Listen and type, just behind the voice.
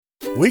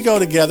We go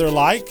together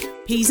like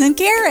peas and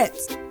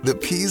carrots. The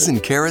Peas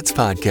and Carrots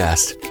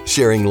Podcast,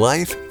 sharing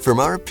life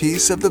from our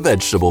piece of the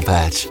vegetable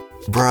patch.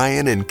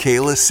 Brian and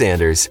Kayla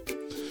Sanders.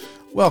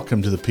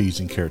 Welcome to the Peas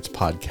and Carrots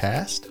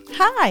Podcast.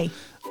 Hi.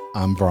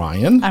 I'm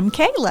Brian. I'm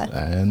Kayla.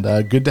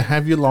 And good to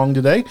have you along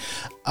today.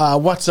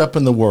 What's up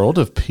in the world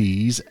of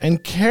peas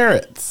and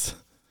carrots?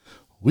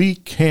 We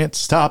can't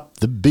stop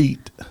the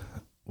beat.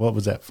 What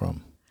was that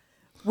from?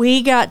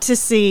 We got to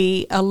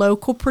see a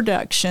local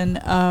production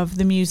of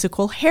the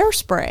musical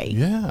Hairspray.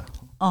 Yeah.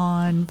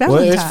 On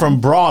Valentine. Well, it's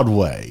from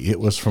Broadway. It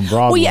was from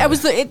Broadway. Well, yeah,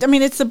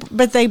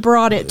 but they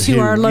brought it to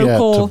our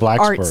local to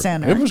art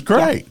center. It was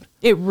great.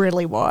 Yeah, it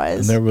really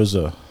was. And there was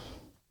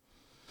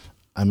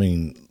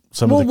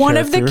one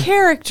of the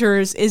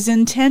characters is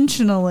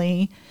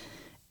intentionally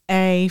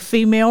a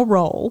female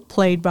role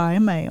played by a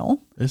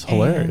male. It's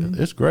hilarious.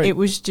 It's great.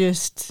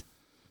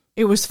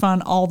 It was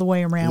fun all the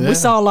way around. Yeah. We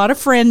saw a lot of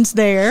friends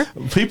there.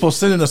 People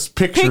sending us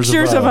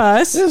pictures of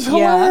us. It's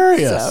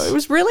hilarious. Yeah, so it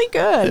was really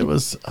good. It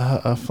was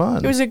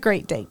fun. It was a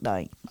great date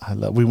night.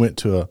 We went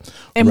to a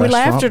and we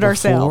laughed at before.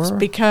 ourselves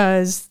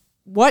because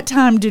what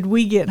time did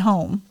we get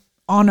home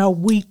on a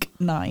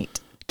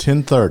weeknight?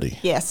 10:30.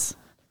 Yes.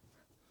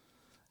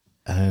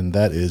 And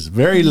that is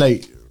very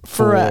late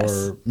for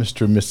us.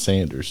 Mr. and Miss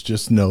Sanders.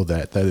 Just know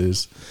that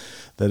is.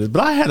 But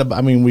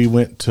we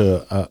went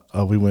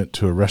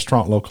to a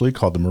restaurant locally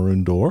called the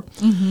Maroon Door.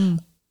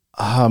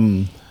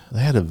 Mm-hmm. They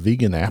had a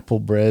vegan apple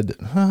bread.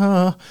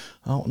 I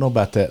don't know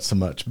about that so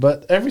much,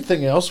 but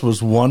everything else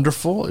was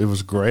wonderful. It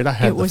was great. I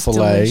had the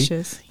filet.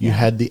 Delicious. You Yeah.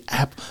 had the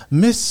apple.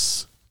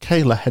 Miss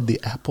Kayla had the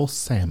apple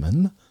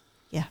salmon.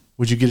 Yeah.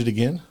 Would you get it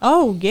again?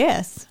 Oh,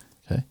 yes.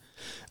 Okay.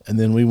 And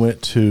then we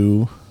went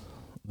to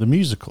the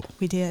musical.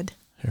 We did.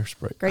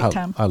 Hairspray. Great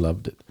time. I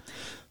loved it.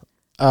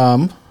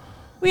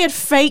 We had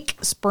fake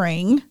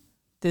spring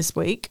this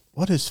week.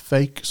 What is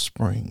fake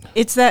spring?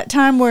 It's that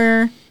time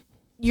where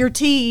you're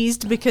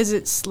teased because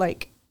it's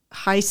like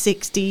high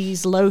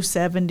 60s, low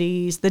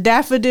 70s. The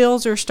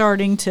daffodils are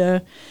starting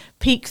to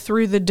peek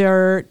through the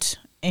dirt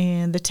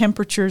and the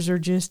temperatures are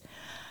just,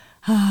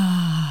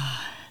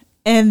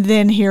 and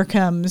then here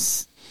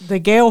comes the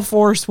gale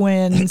force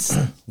winds.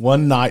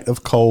 One night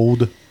of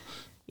cold.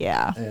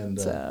 Yeah.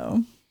 And,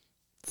 so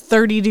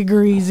 30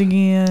 degrees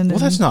again. Well,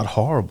 that's not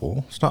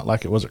horrible. It's not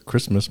like it was at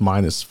Christmas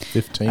minus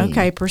 15.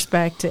 Okay,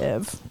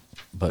 perspective.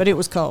 But it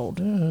was cold.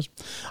 Yes.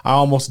 I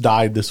almost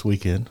died this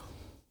weekend.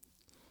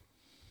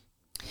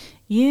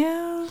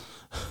 Yeah.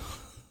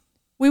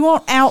 We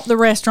won't out the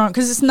restaurant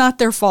because it's not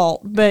their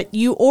fault, but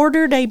you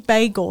ordered a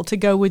bagel to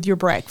go with your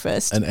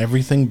breakfast. An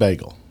everything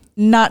bagel.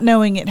 Not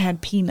knowing it had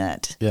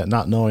peanut. Yeah,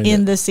 not knowing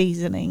in the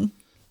seasoning.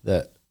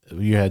 That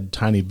you had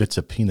tiny bits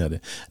of peanut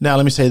in. Now,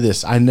 let me say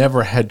this. I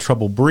never had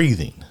trouble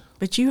breathing.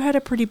 But you had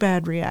a pretty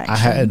bad reaction. I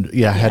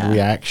had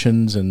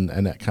reactions and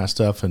that kind of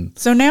stuff. And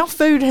so now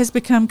food has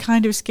become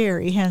kind of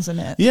scary, hasn't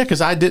it? Yeah,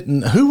 because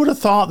who would have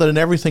thought that an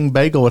everything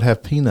bagel would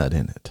have peanut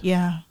in it?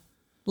 Yeah.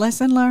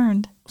 Lesson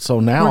learned. So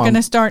now we're going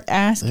to start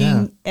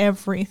asking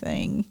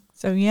everything.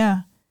 So,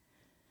 yeah.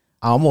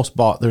 I almost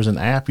bought, there's an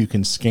app you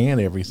can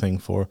scan everything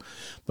for,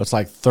 but it's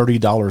like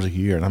 $30 a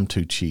year, and I'm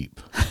too cheap.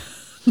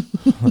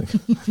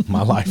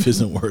 My life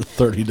isn't worth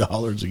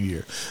 $30 a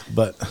year.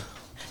 But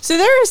so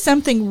there is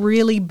something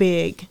really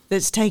big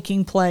that's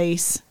taking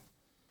place.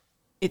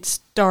 It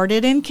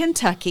started in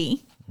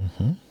Kentucky,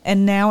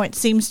 and now it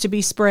seems to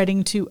be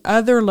spreading to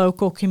other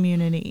local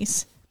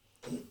communities.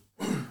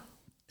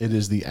 It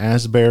is the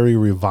Asbury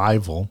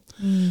Revival.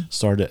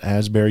 Started at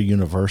Asbury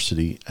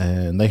University,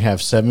 and they have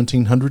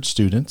 1,700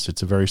 students.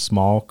 It's a very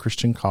small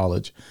Christian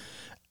college,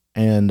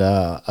 and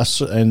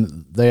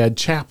they had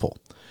chapel.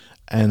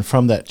 And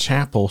from that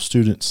chapel,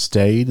 students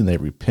stayed and they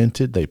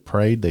repented, they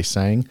prayed, they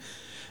sang.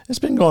 It's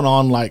been going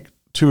on like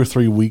 2 or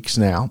 3 weeks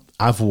now.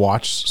 I've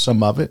watched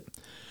some of it.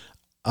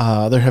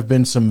 There have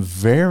been some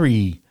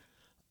very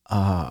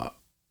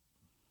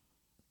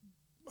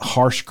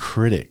harsh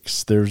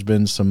critics. There's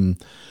been some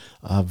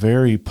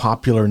very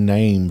popular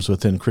names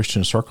within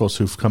Christian circles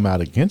who've come out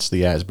against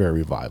the Asbury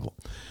Revival.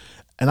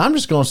 And I'm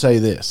just going to say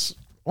this.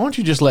 Why don't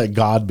you just let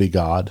God be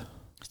God?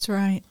 That's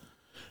right.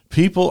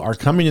 People are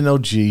coming to know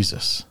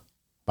Jesus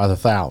by the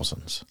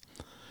thousands.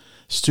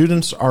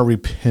 Students are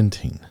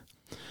repenting.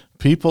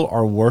 People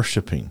are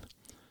worshiping.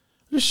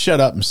 Just shut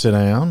up and sit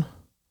down.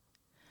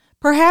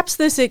 Perhaps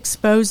this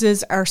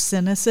exposes our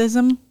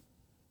cynicism,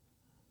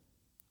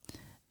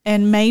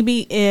 and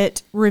maybe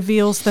it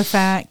reveals the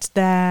fact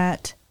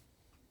that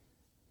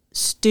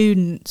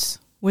students,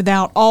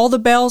 without all the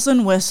bells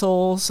and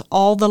whistles,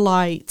 all the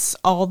lights,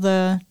 all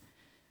the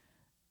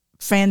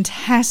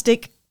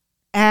fantastic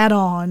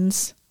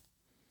add-ons,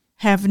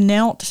 have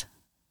knelt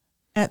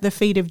at the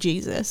feet of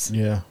Jesus.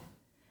 Yeah.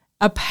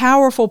 A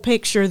powerful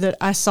picture that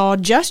I saw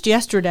just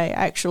yesterday,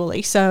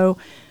 actually. So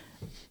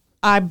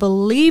I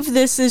believe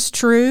this is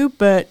true,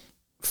 but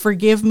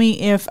forgive me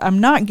if I'm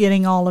not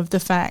getting all of the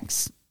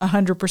facts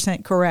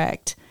 100%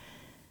 correct.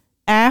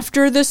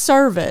 After the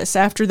service,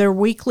 after their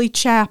weekly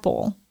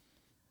chapel,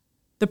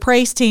 the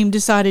praise team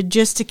decided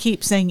just to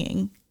keep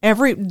singing.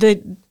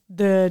 The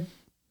the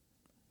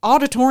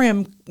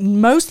auditorium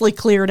mostly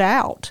cleared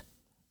out,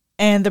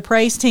 and the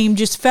praise team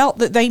just felt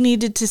that they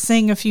needed to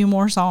sing a few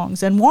more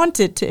songs and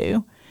wanted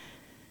to.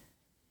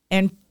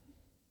 And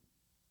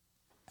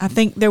I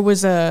think there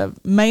was a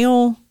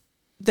male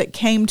that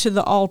came to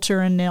the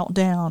altar and knelt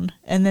down,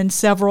 and then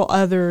several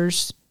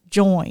others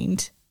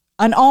joined.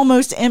 An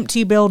almost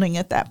empty building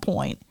at that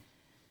point.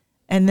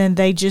 And then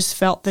they just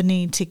felt the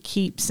need to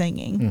keep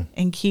singing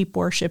and keep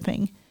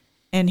worshiping.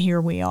 And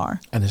here we are.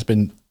 And it's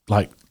been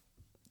like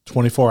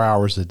 24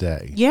 hours a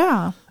day.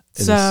 Yeah.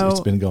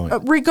 It's been going.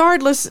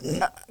 Regardless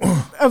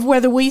of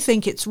whether we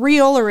think it's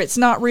real or it's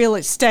not real,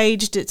 it's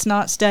staged, it's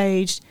not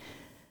staged,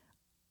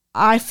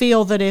 I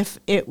feel that if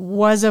it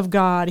was of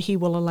God, he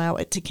will allow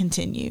it to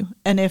continue.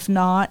 And if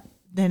not,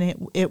 then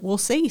it will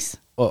cease.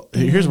 Well,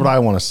 here's what I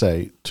want to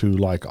say to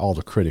like all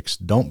the critics.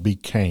 Don't be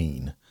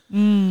Cain.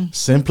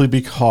 Simply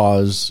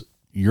because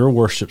your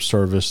worship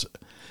service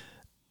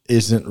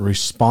isn't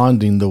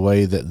responding the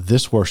way that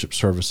this worship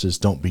service is,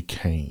 don't be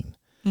Cain.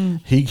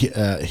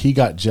 He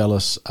got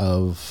jealous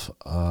of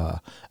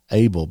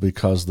Abel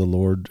because the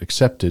Lord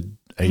accepted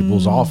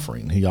Abel's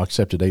offering. He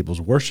accepted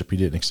Abel's worship. He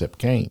didn't accept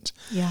Cain's.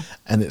 Yeah.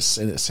 And it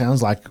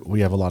sounds like we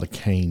have a lot of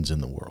Cains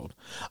in the world.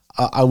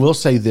 I will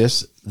say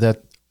this,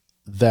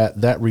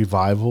 that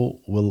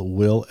revival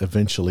will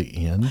eventually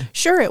end.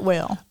 Sure it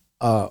will.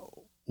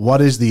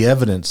 What is the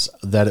evidence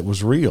that it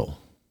was real?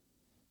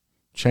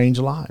 Change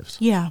lives.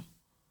 Yeah.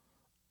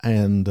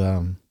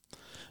 And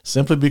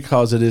simply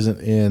because it isn't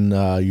in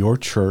your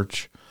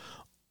church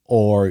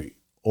or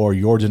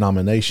your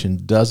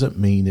denomination doesn't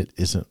mean it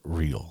isn't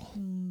real.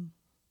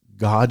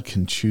 God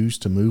can choose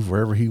to move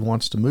wherever he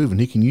wants to move, and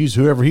he can use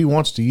whoever he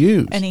wants to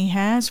use. And he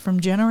has from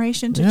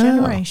generation to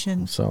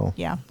generation. So,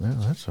 yeah,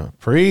 that's a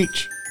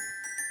preach.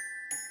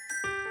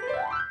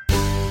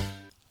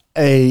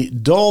 A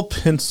dull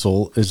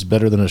pencil is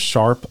better than a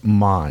sharp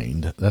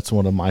mind. That's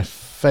one of my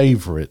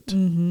favorite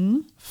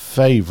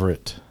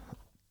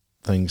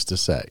things to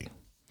say.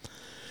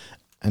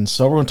 And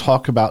so we're going to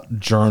talk about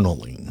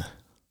journaling.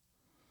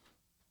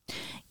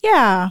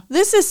 Yeah,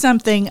 this is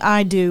something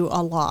I do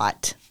a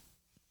lot.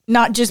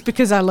 Not just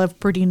because I love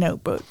pretty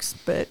notebooks,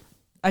 but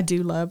I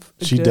do love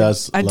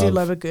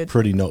a good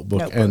pretty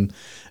notebook. And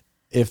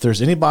if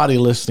there's anybody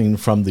listening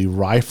from the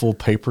Rifle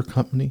Paper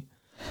Company,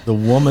 the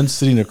woman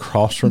sitting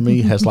across from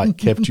me has like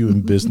kept you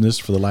in business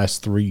for the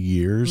last 3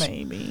 years.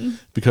 Maybe.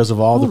 Because of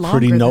all the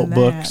pretty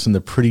notebooks and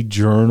the pretty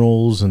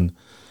journals. And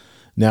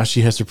now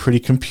she has a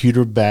pretty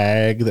computer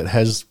bag that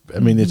has,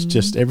 it's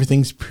just,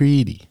 everything's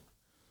pretty.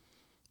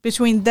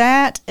 Between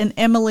that and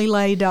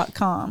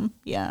EmilyLay.com,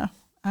 yeah.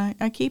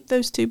 I keep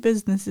those two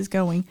businesses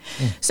going.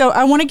 So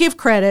I want to give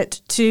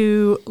credit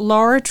to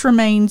Laura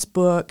Tremaine's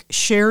book,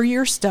 Share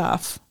Your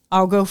Stuff.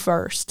 I'll go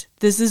first.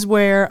 This is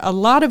where a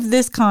lot of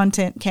this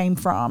content came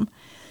from.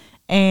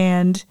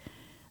 And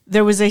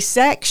there was a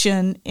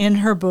section in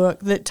her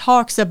book that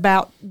talks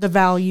about the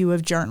value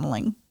of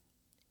journaling.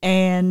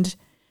 And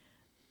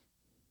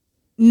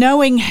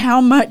knowing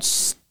how much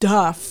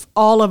stuff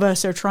all of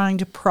us are trying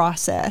to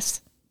process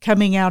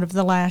coming out of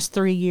the last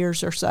 3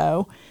 years or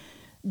so,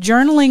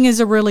 journaling is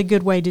a really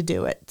good way to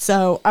do it.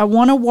 So I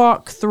want to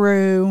walk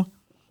through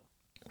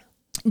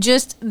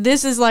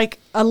this is like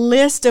a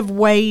list of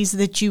ways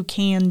that you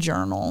can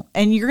journal.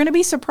 And you're going to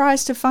be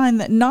surprised to find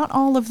that not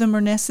all of them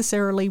are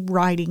necessarily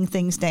writing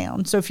things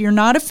down. So if you're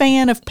not a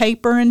fan of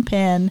paper and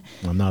pen,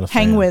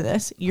 hang with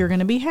us. You're going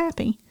to be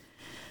happy.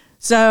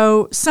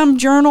 So some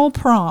journal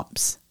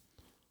prompts.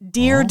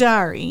 Dear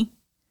Diary,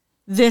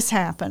 this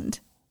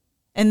happened.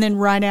 And then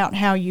write out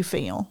how you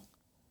feel.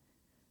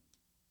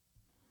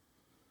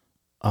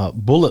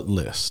 Bullet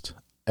list,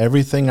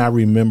 everything I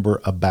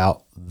remember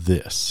about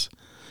this.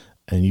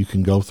 And you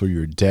can go through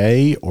your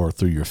day or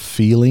through your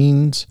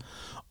feelings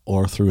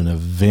or through an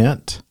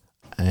event,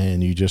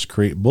 and you just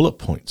create bullet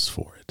points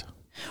for it.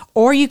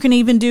 Or you can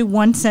even do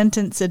one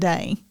sentence a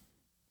day.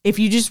 If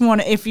you just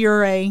want to, if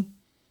you're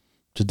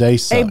Today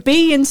sucked. A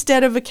B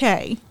instead of a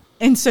K.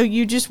 And so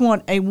you just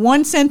want a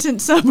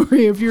one-sentence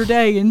summary of your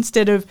day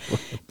instead of,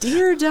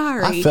 Dear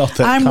Diary,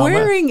 I'm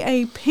wearing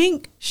a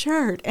pink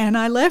shirt and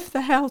I left the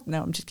house.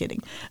 No, I'm just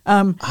kidding.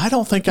 I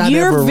don't think I'd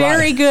ever You're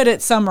very good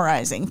at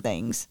summarizing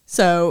things.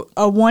 So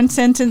a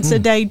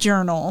one-sentence-a-day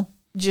journal,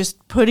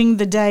 just putting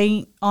the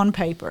day on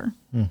paper.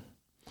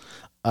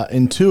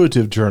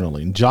 Intuitive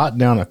journaling. Jot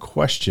down a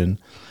question,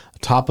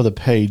 top of the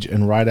page,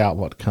 and write out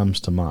what comes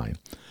to mind.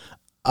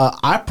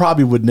 I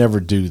probably would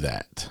never do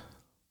that.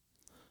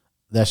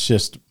 That's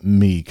just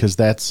me, because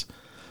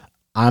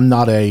I'm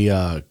not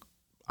a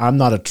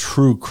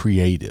true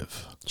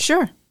creative.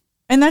 Sure.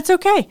 And that's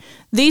okay.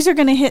 These are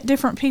going to hit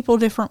different people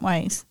different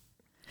ways.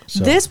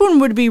 So, this one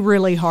would be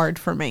really hard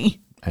for me.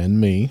 And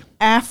me.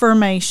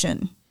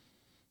 Affirmation.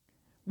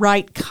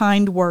 Write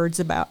kind words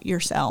about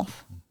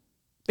yourself.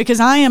 Because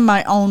I am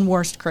my own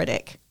worst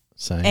critic.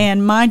 Same.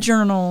 And my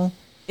journal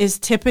is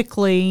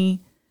typically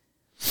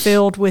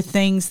filled with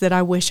things that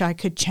I wish I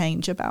could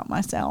change about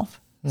myself.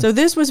 So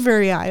this was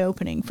very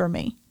eye-opening for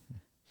me.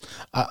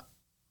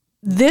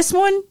 this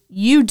one,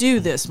 you do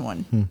this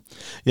one.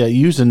 Yeah,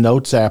 use a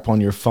notes app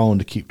on your phone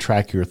to keep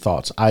track of your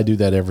thoughts. I do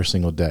that every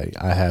single day.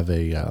 I have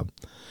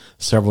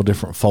several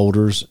different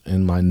folders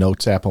in my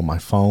notes app on my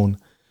phone,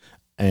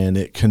 and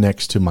it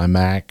connects to my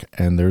Mac,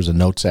 and there's a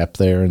notes app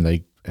there, and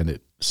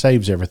it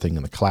saves everything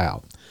in the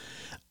cloud.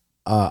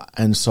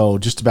 And so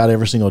just about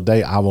every single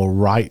day, I will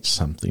write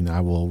something.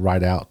 I will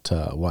write out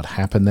what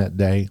happened that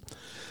day.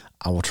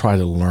 I will try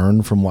to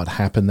learn from what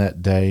happened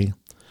that day.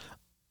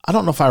 I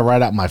don't know if I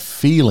write out my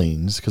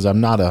feelings, because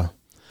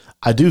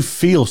I do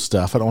feel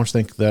stuff. I don't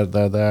think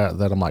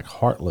that I'm like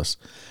heartless,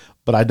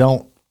 but I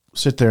don't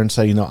sit there and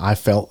say, I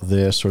felt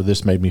this, or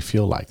this made me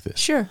feel like this.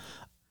 Sure.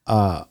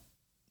 Now,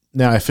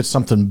 if it's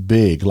something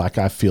big, like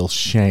I feel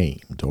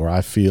shamed or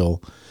I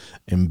feel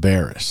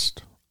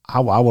embarrassed, I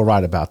will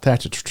write about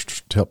that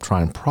to help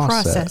try and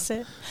process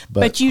it.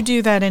 But you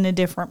do that in a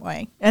different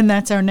way. And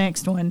that's our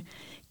next one.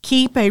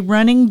 Keep a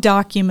running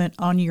document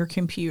on your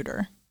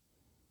computer.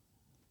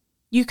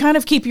 You kind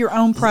of keep your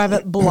own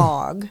private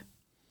blog.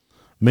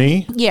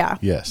 Me? Yeah.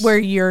 Yes.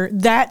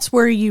 That's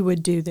where you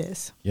would do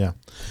this. Yeah.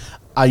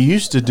 I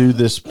used to do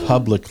this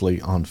publicly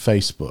on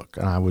Facebook,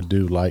 and I would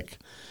do like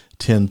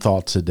 10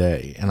 thoughts a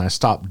day, and I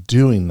stopped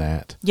doing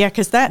that. Yeah,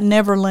 because that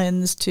never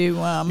lends to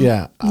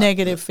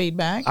negative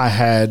feedback. I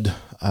had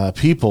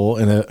people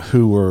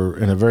who were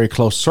in a very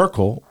close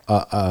circle.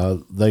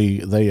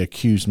 They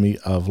accused me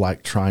of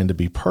like trying to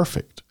be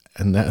perfect.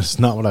 And that's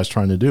not what I was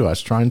trying to do. I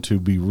was trying to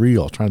be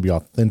real, trying to be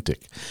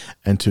authentic,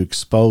 and to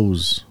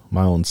expose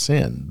my own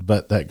sin.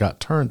 But that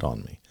got turned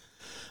on me.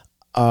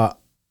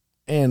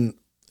 And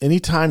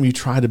anytime you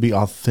try to be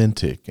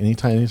authentic,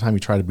 anytime you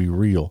try to be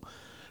real,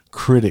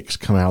 critics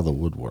come out of the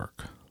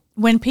woodwork.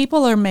 When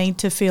people are made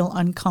to feel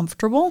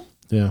uncomfortable,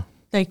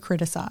 they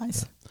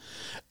criticize.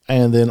 Yeah.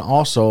 And then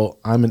also,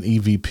 I'm an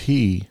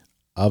EVP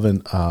of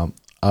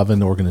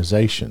an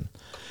organization,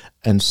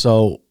 and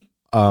so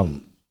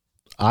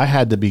I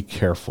had to be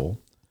careful,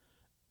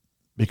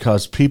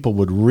 because people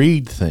would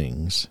read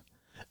things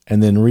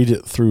and then read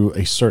it through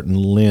a certain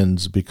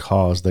lens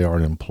because they are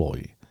an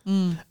employee.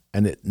 And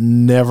it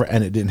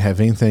didn't have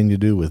anything to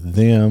do with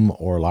them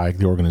or like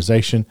the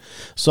organization.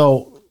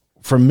 So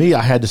for me,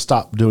 I had to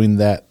stop doing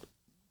that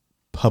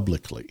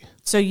publicly.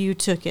 So you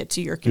took it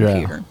to your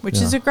computer,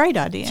 which is a great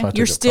idea. So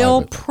you're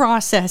still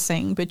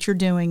processing, but you're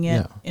doing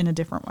it in a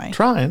different way.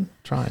 Trying.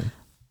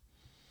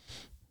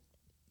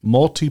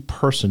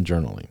 Multi-person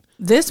journaling.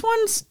 This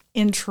one's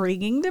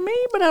intriguing to me,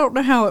 but I don't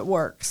know how it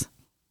works.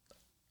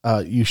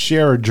 You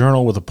share a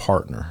journal with a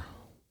partner.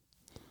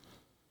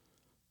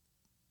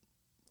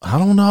 I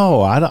don't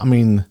know. I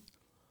mean,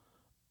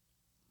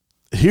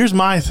 here's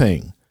my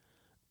thing.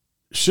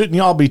 Shouldn't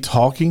y'all be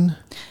talking?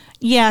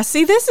 Yeah,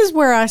 see, this is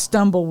where I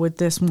stumble with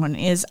this one,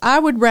 is I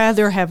would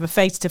rather have a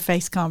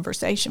face-to-face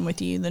conversation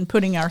with you than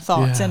putting our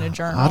thoughts in a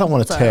journal. I don't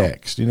want to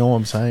text. You know what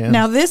I'm saying?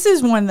 Now, this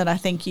is one that I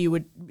think you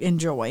would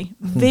enjoy.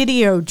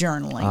 Video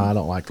journaling. I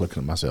don't like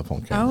looking at myself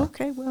on camera. Oh,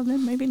 okay. Well,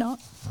 then maybe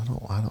not. I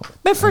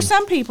don't. But for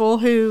some people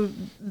who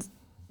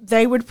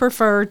they would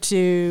prefer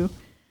to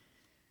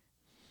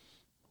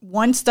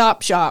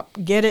one-stop shop,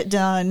 get it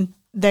done,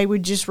 they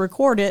would just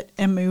record it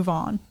and move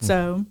on.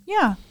 So,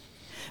 yeah.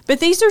 But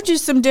these are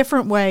just some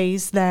different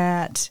ways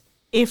that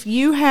if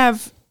you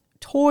have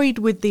toyed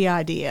with the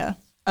idea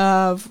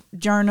of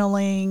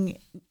journaling,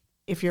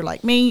 if you're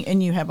like me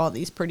and you have all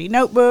these pretty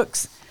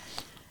notebooks,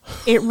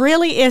 it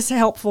really is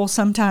helpful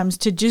sometimes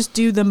to just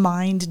do the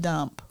mind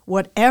dump,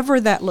 whatever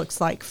that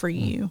looks like for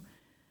you.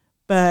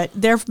 But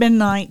there have been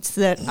nights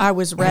that I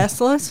was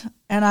restless,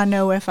 and I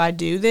know if I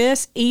do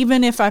this,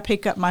 even if I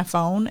pick up my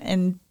phone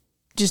and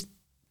just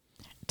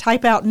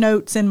type out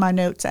notes in my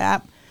notes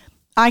app,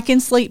 I can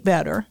sleep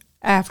better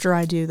after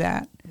I do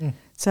that.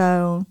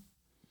 So,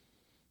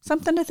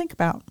 something to think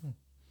about.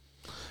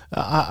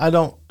 I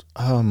don't,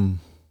 how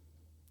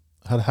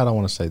do I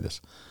want to say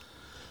this?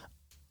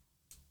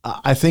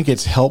 I think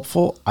it's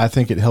helpful. I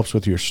think it helps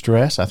with your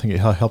stress. I think it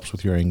helps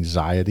with your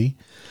anxiety.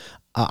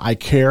 I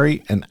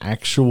carry an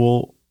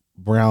actual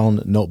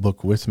brown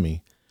notebook with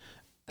me,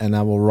 and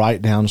I will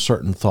write down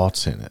certain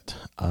thoughts in it.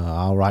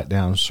 I'll write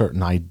down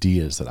certain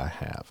ideas that I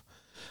have.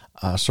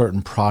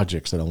 Certain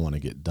projects that I want to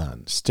get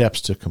done, steps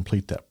to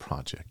complete that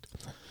project.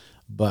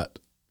 But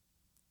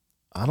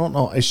I don't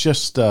know. It's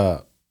just,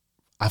 I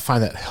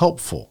find that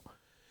helpful.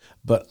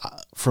 But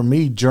for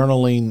me,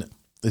 journaling,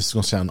 this is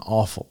going to sound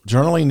awful.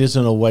 Journaling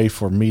isn't a way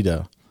for me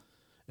to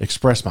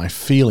express my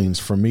feelings.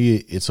 For me,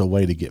 it's a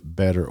way to get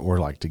better or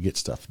like to get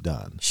stuff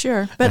done.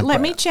 Sure. But let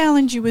me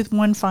challenge you with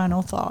one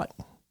final thought.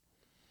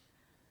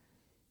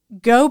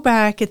 Go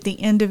back at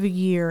the end of a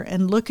year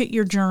and look at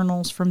your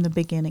journals from the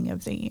beginning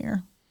of the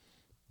year.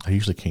 I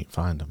usually can't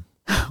find them.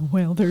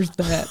 Well, there's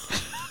that.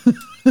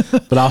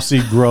 But I'll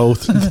see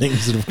growth and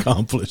things that have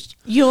accomplished.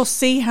 You'll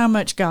see how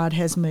much God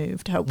has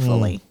moved,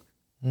 hopefully.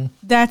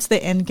 That's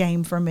the end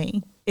game for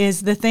me,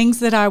 is the things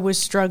that I was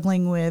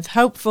struggling with,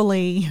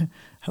 hopefully,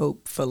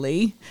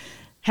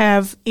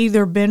 have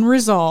either been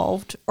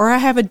resolved, or I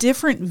have a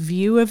different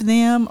view of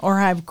them,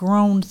 or I've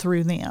grown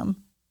through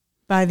them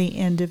by the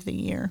end of the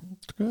year.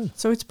 Good.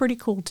 So it's pretty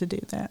cool to do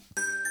that.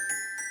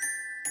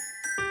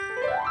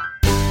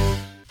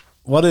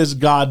 What is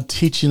God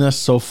teaching us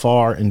so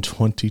far in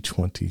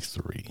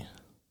 2023?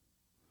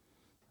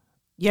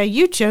 Yeah,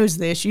 you chose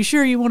this. You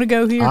sure you want to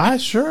go here?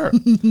 Sure.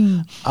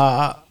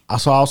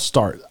 So I'll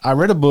start. I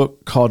read a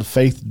book called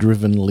Faith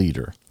Driven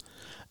Leader,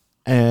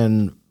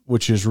 and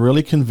which has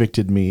really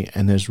convicted me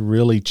and has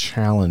really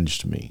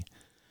challenged me,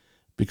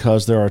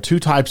 because there are two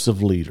types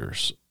of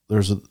leaders.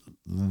 There's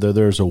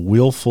a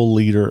willful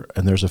leader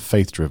and there's a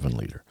faith driven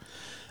leader.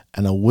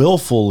 And a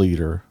willful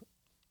leader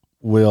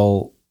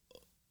will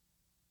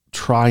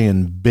try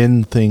and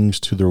bend things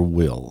to their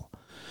will.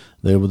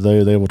 They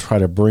will try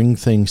to bring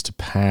things to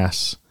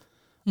pass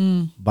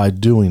by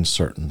doing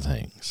certain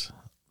things.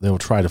 They will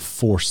try to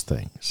force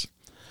things.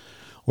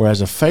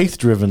 Whereas a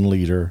faith-driven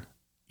leader,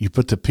 you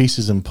put the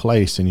pieces in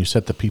place and you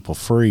set the people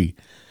free,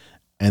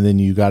 and then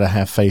you got to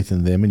have faith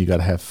in them and you got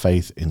to have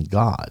faith in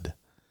God.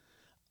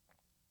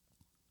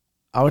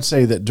 I would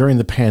say that during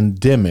the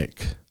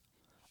pandemic,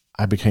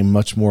 I became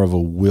much more of a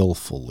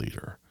willful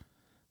leader.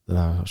 That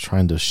I was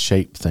trying to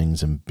shape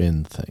things and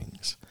bend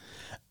things.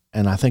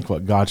 And I think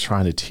what God's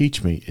trying to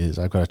teach me is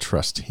I've got to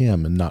trust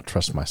Him and not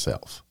trust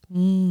myself.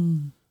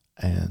 And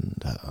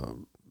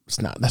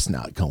that's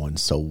not going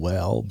so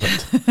well,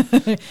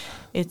 but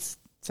it's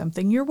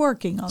something you're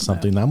working on.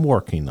 Something I'm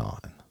working on.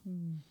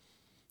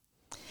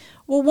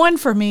 Well, one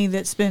for me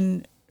that's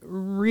been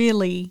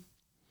really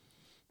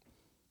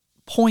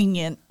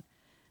poignant,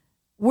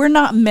 we're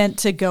not meant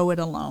to go it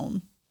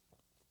alone.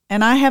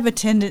 And I have a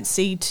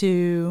tendency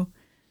to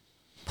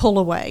pull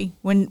away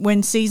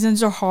when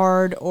seasons are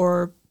hard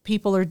or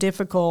people are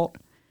difficult.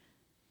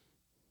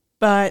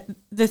 But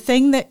the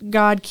thing that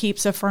God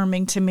keeps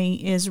affirming to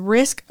me is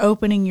risk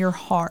opening your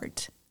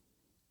heart.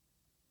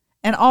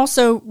 And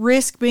also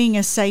risk being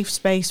a safe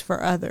space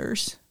for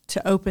others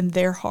to open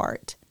their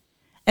heart.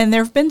 And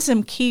there have been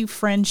some key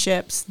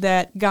friendships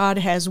that God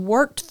has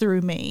worked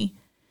through me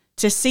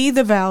to see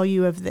the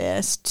value of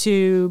this,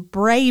 to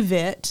brave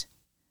it.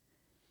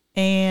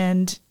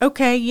 And,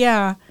 okay,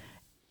 yeah.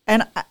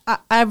 And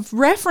I've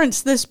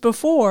referenced this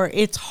before.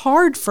 It's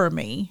hard for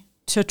me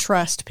to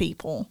trust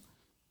people.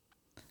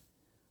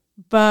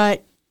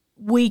 But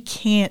we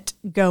can't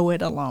go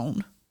it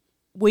alone.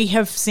 We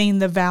have seen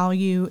the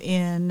value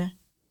in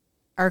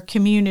our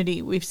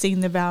community. We've seen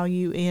the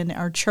value in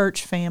our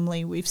church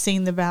family. We've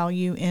seen the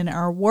value in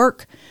our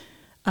work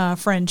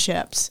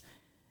friendships.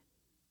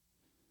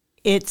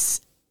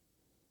 It's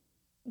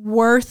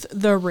worth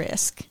the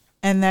risk.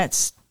 And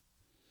that's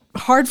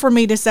hard for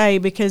me to say,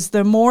 because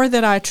the more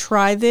that I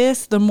try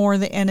this, the more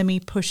the enemy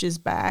pushes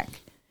back.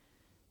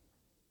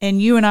 And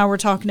you and I were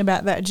talking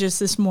about that just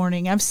this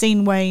morning. I've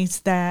seen ways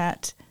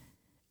that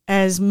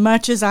as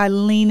much as I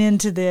lean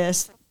into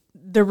this,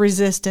 the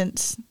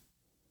resistance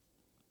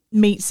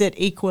meets it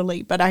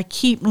equally, but I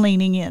keep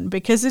leaning in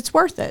because it's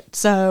worth it.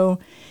 So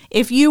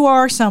if you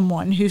are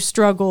someone who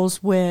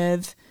struggles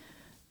with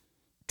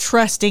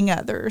trusting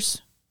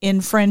others in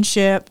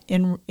friendship,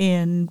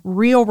 in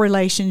real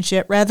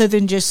relationship, rather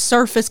than just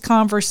surface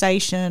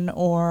conversation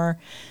or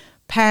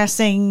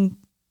passing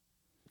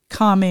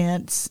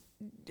comments,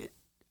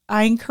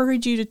 I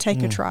encourage you to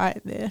take a try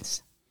at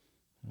this.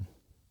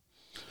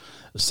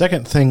 The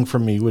second thing for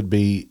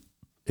me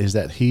is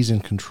that He's in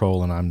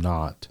control and I'm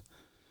not.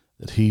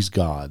 That He's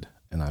God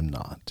and I'm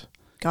not.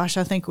 Gosh,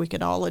 I think we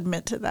could all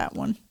admit to that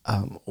one.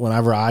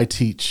 Whenever I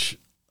teach,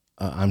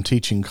 I'm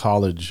teaching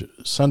college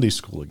Sunday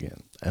school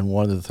again. And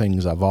one of the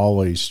things I've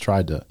always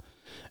tried to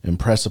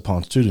impress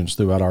upon students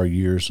throughout our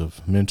years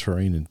of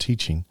mentoring and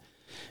teaching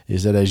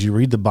is that as you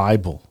read the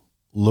Bible,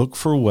 look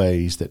for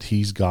ways that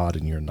He's God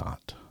and you're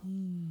not.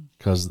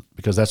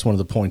 Because that's one of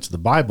the points of the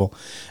Bible,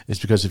 is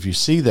because if you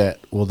see that,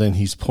 well, then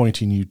He's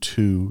pointing you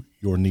to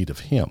your need of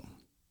Him.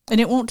 And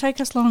it won't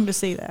take us long to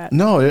see that.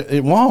 No,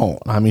 it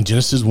won't. I mean,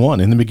 Genesis 1,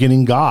 in the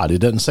beginning, God. It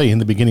doesn't say in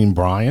the beginning,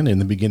 Brian, in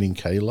the beginning,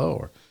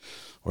 Kayla,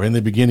 or in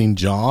the beginning,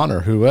 John, or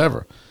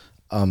whoever.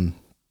 And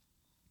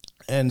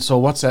so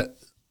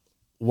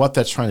what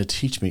that's trying to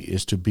teach me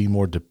is to be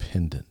more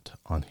dependent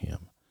on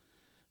Him,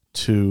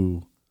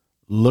 to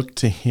look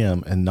to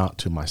Him and not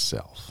to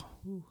myself.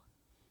 Ooh.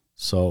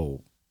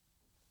 So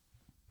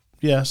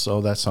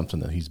that's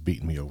something that He's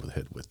beating me over the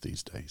head with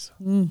these days.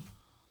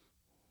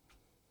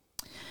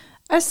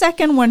 A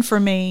second one for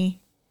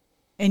me,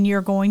 and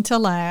you're going to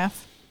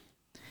laugh,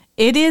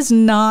 it is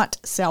not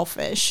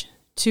selfish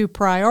to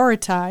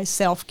prioritize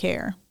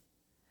self-care.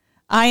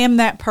 I am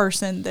that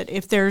person that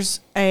if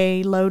there's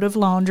a load of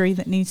laundry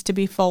that needs to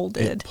be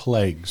folded, it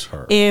plagues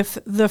her. If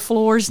the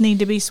floors need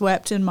to be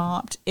swept and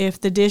mopped,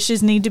 if the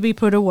dishes need to be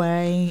put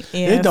away.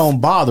 It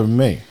don't bother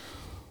me.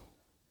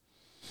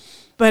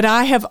 But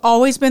I have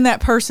always been that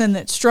person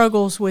that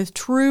struggles with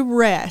true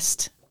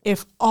rest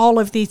if all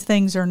of these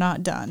things are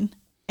not done.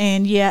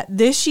 And yet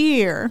this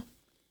year,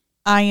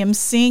 I am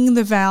seeing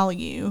the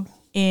value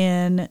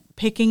in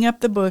picking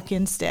up the book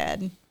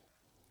instead,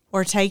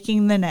 or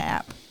taking the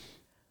nap,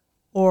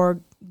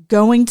 or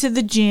going to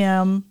the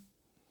gym,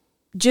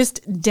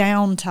 just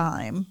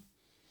downtime.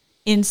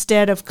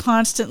 instead of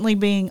constantly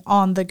being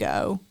on the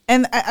go.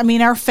 And I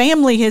mean, our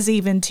family has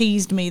even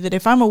teased me that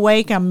if I'm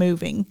awake, I'm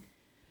moving.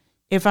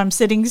 If I'm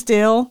sitting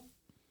still,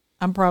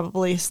 I'm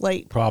probably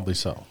asleep. Probably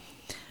so.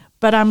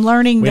 But I'm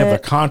learning We that. have a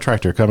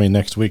contractor coming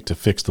next week to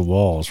fix the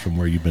walls from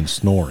where you've been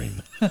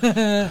snoring.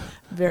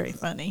 Very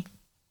funny.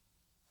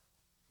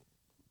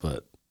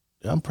 But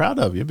I'm proud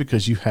of you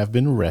because you have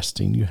been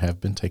resting. You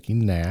have been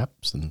taking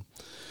naps and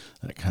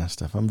that kind of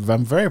stuff.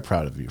 I'm very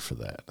proud of you for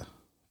that.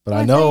 But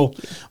I know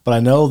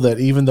that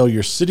even though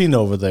you're sitting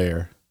over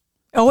there,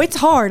 Oh, it's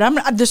hard.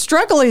 The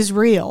struggle is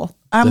real.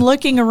 I'm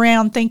looking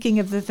around thinking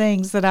of the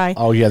things that I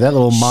that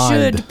little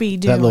mind should be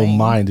That little doing.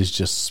 mind is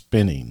just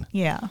spinning.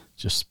 Yeah.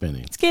 Just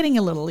spinning. It's getting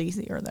a little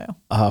easier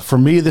though. For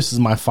me, this is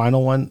my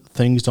final one.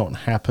 Things don't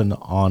happen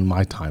on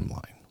my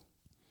timeline.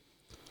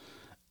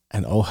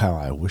 And oh, how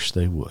I wish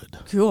they would.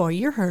 Cool.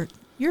 You're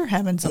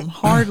having some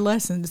hard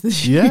lessons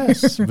this year.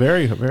 Yes,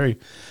 very, very.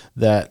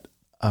 That,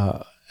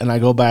 and I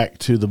go back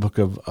to the book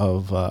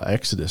of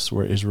Exodus,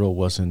 where Israel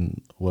was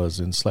in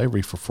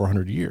slavery for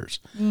 400 years.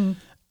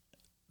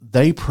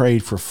 They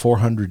prayed for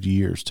 400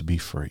 years to be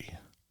free.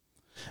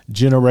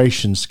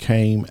 Generations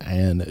came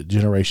and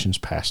generations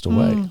passed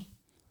away.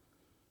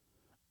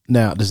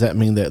 Now, does that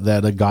mean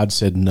that God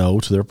said no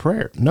to their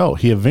prayer? No,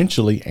 he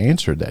eventually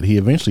answered that. He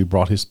eventually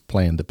brought his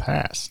plan to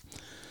pass.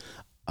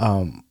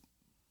 But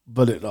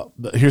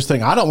here's the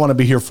thing. I don't want to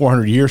be here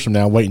 400 years from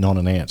now waiting on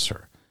an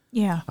answer.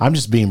 Yeah. I'm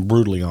just being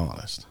brutally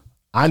honest.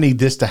 I need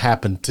this to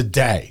happen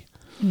today.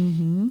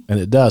 And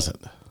it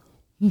doesn't.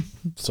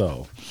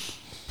 So.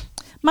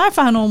 My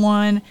final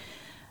one,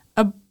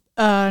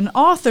 an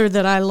author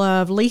that I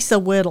love, Lisa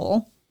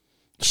Whittle.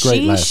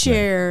 Great last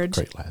shared.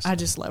 name. Great last I name.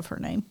 just love her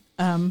name.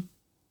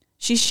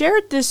 She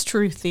shared this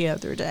truth the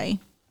other day.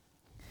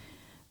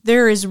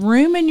 There is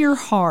room in your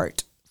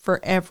heart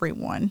for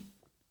everyone,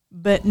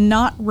 but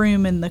not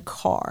room in the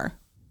car.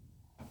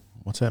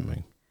 What's that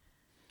mean?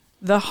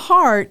 The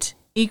heart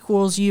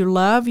equals you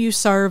love, you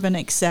serve, and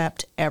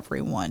accept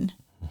everyone.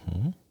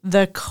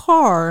 The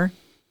car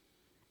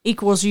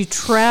equals you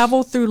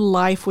travel through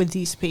life with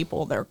these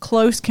people. They're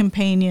close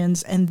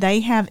companions, and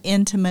they have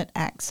intimate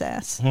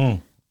access.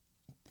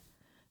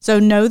 So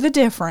know the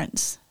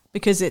difference,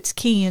 because it's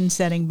key in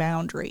setting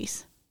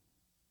boundaries.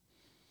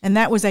 And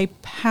that was a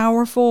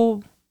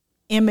powerful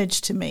image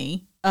to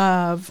me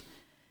of,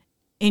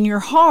 in your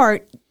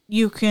heart,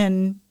 you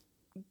can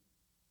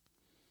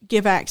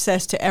give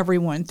access to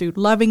everyone through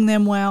loving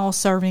them well,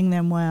 serving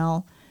them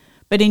well.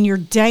 But in your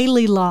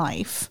daily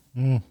life,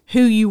 who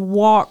you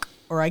walk,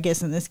 or I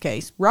guess in this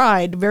case,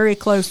 ride very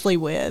closely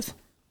with,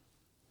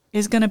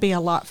 is going to be a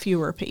lot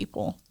fewer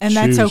people. And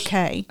that's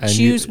okay. And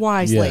Choose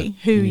wisely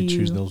who you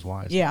choose those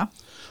wisely. Yeah.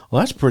 Well,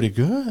 that's pretty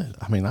good.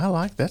 I mean,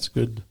 that's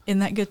good. Isn't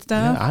that good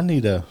stuff? Yeah,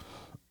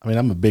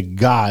 I'm a big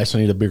guy, so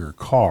I need a bigger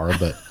car,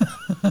 but.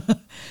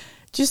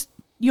 Just,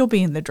 you'll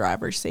be in the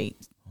driver's seat.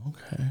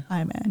 Okay.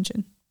 I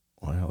imagine.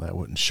 Well, that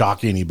wouldn't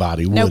shock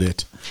anybody, would Nope.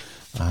 it?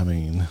 I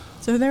mean,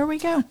 So there we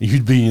go.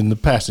 you'd be in the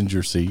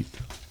passenger seat.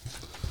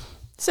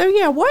 So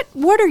yeah,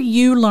 what are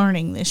you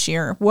learning this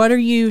year? What are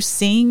you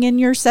seeing in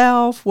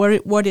yourself?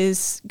 What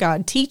is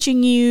God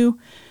teaching you?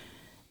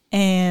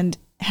 And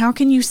how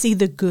can you see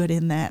the good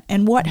in that?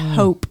 And what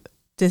hope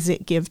does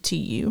it give to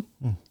you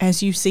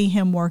as you see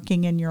him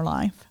working in your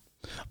life?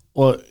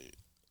 Well,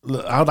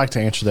 I would like to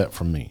answer that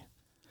from me.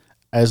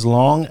 As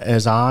long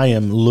as I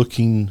am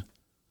looking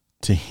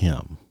to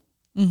him,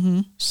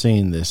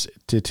 seeing this,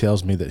 it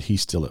tells me that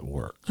he's still at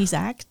work. He's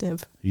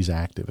active. He's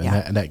active, and,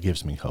 Yeah. that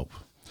gives me hope.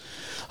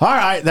 All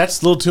right,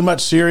 that's a little too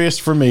much serious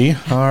for me.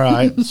 All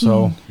right,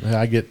 so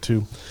I get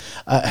to.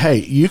 Hey,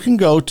 you can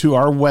go to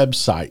our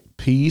website,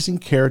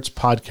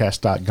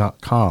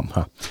 peasandcarrotspodcast.com.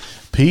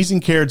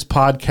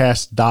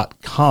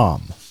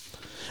 Peasandcarrotspodcast.com.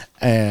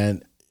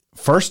 And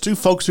first two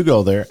folks who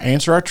go there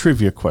answer our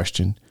trivia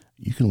question.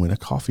 You can win a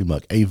coffee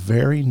mug, a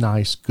very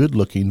nice,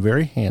 good-looking,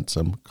 very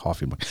handsome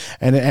coffee mug,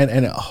 and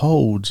it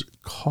holds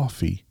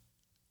coffee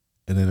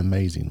in an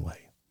amazing way.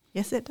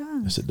 Yes, it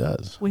does. Yes, it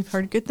does. We've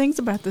heard good things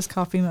about this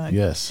coffee mug.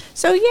 Yes.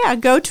 So yeah,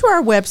 go to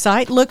our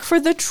website, look for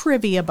the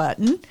trivia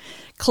button,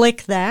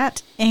 click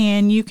that,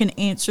 and you can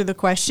answer the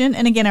question.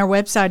 And again, our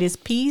website is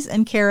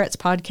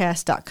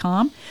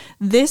peasandcarrotspodcast.com.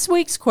 This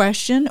week's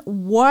question,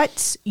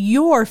 what's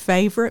your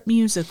favorite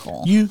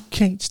musical? You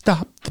can't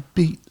stop the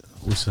beat.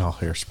 We saw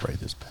Hairspray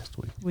this past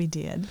week. We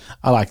did.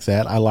 I like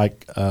that. I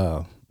like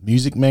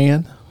Music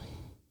Man.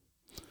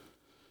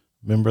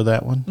 Remember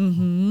that one?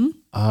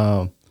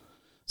 Mm-hmm.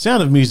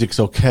 Sound of Music's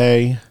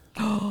okay.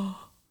 I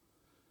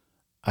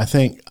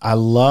think I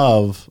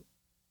love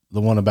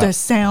the one about. The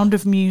Sound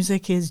of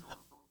Music is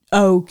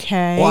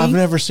okay. Well, I've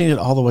never seen it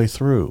all the way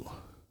through.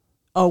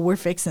 Oh, we're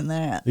fixing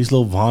that. These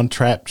little Von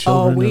Trapp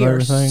children we and are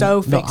everything.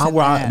 so fixing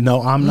that.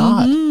 No, I'm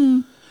not.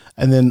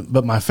 And then,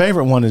 but my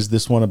favorite one is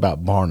this one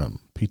about Barnum,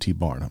 P.T.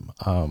 Barnum.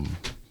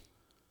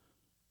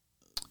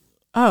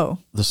 Oh,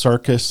 The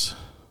Circus,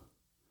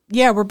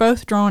 yeah, we're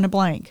both drawing a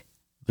blank.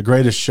 The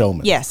Greatest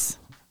Showman. Yes.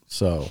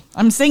 So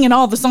I'm singing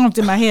all the songs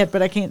in my head,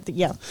 but I can't.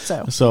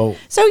 So So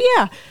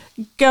yeah,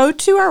 go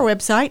to our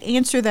website,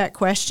 answer that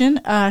question,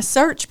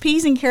 search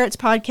Peas and Carrots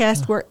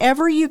Podcast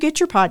wherever you get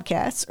your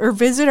podcasts, or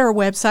visit our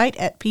website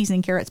at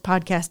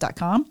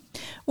peasandcarrotspodcast.com.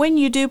 When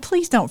you do,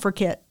 please don't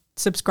forget,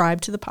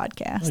 subscribe to the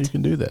podcast. Oh, you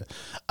can do that.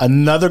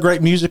 Another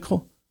great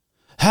musical.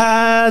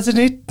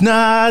 The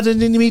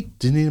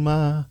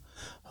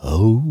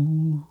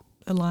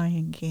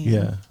Lion King.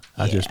 Yeah.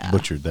 I just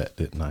butchered that,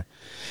 didn't I?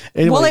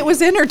 Anyway. Well, it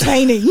was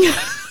entertaining.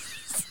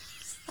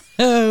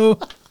 Oh,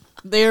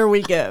 there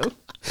we go.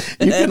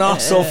 You can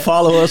also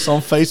follow us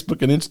on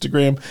Facebook and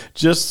Instagram.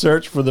 Just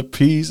search for the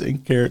Peas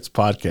and Carrots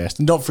Podcast.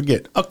 And don't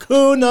forget,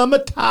 Hakuna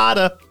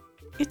Matata.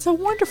 It's a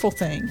wonderful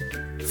thing.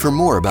 For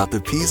more about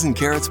the Peas and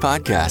Carrots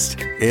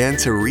Podcast and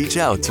to reach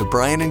out to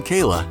Brian and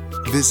Kayla,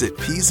 visit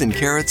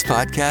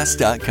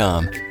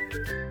peasandcarrotspodcast.com.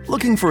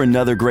 Looking for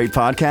another great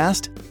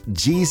podcast?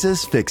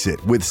 Jesus Fix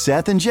It with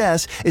Seth and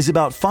Jess is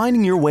about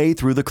finding your way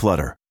through the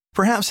clutter,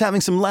 perhaps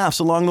having some laughs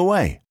along the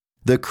way.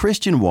 The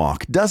Christian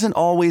walk doesn't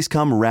always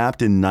come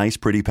wrapped in nice,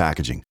 pretty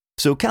packaging,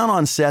 so count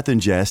on Seth and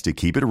Jess to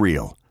keep it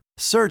real.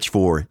 Search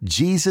for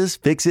Jesus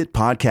Fix It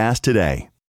Podcast today.